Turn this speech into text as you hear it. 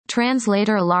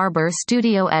translator Larber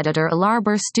studio editor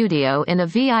Larber studio in a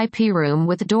VIP room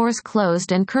with doors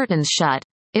closed and curtains shut.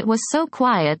 It was so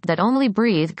quiet that only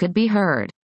breathe could be heard.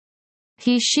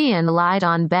 Hsien lied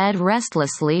on bed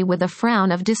restlessly with a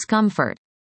frown of discomfort.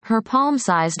 Her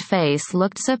palm-sized face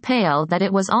looked so pale that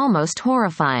it was almost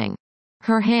horrifying.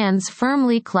 Her hands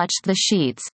firmly clutched the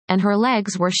sheets, and her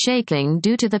legs were shaking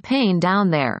due to the pain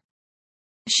down there.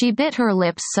 She bit her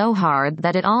lips so hard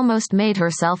that it almost made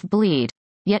herself bleed,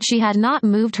 yet she had not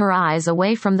moved her eyes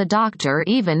away from the doctor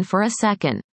even for a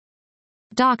second.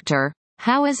 "Doctor,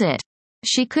 how is it?"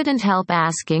 She couldn't help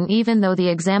asking even though the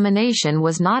examination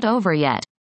was not over yet.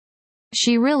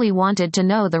 She really wanted to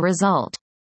know the result.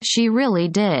 She really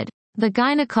did. The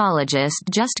gynecologist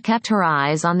just kept her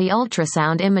eyes on the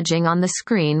ultrasound imaging on the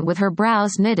screen with her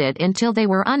brows knitted until they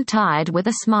were untied with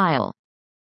a smile.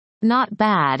 "Not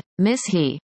bad, Miss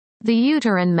He. The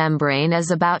uterine membrane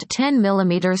is about 10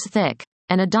 mm thick,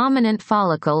 and a dominant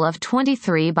follicle of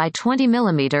 23 by 20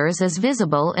 mm is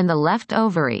visible in the left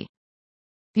ovary.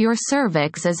 Your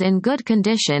cervix is in good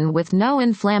condition with no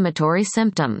inflammatory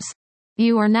symptoms.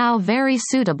 You are now very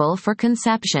suitable for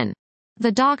conception."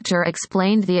 The doctor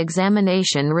explained the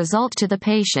examination result to the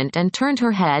patient and turned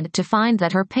her head to find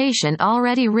that her patient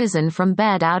already risen from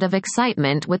bed out of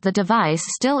excitement with the device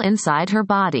still inside her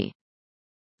body.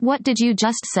 "What did you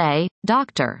just say,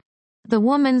 doctor?" The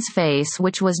woman's face,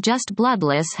 which was just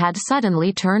bloodless, had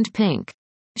suddenly turned pink.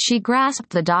 She grasped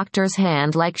the doctor's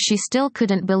hand like she still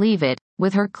couldn't believe it,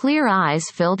 with her clear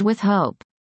eyes filled with hope.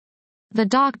 The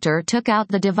doctor took out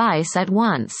the device at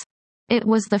once. It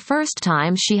was the first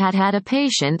time she had had a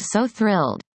patient so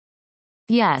thrilled.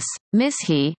 "Yes, Miss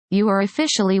He, you are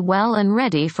officially well and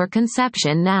ready for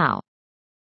conception now.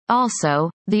 Also,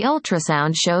 the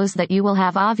ultrasound shows that you will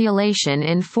have ovulation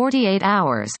in 48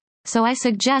 hours, so I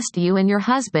suggest you and your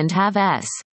husband have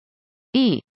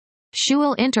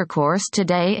sexual intercourse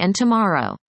today and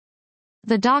tomorrow."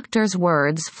 The doctor's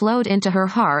words flowed into her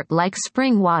heart like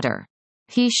spring water.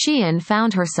 Hsien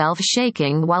found herself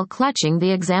shaking while clutching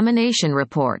the examination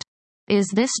report. "Is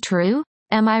this true?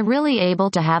 Am I really able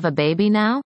to have a baby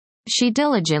now?" She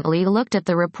diligently looked at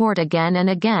the report again and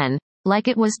again, like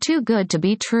it was too good to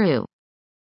be true.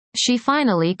 She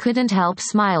finally couldn't help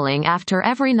smiling after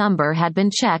every number had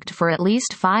been checked for at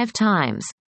least 5 times.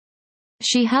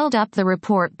 She held up the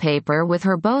report paper with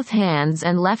her both hands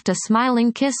and left a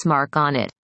smiling kiss mark on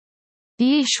it.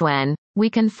 "Yixuan, we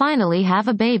can finally have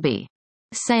a baby."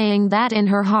 Saying that in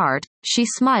her heart, she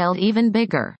smiled even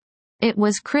bigger. It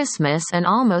was Christmas and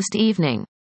almost evening.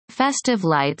 Festive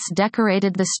lights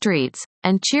decorated the streets,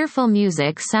 and cheerful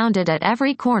music sounded at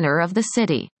every corner of the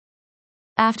city.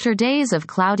 After days of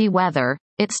cloudy weather,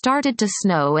 it started to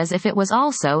snow as if it was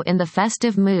also in the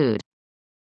festive mood.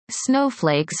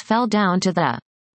 Snowflakes fell down to the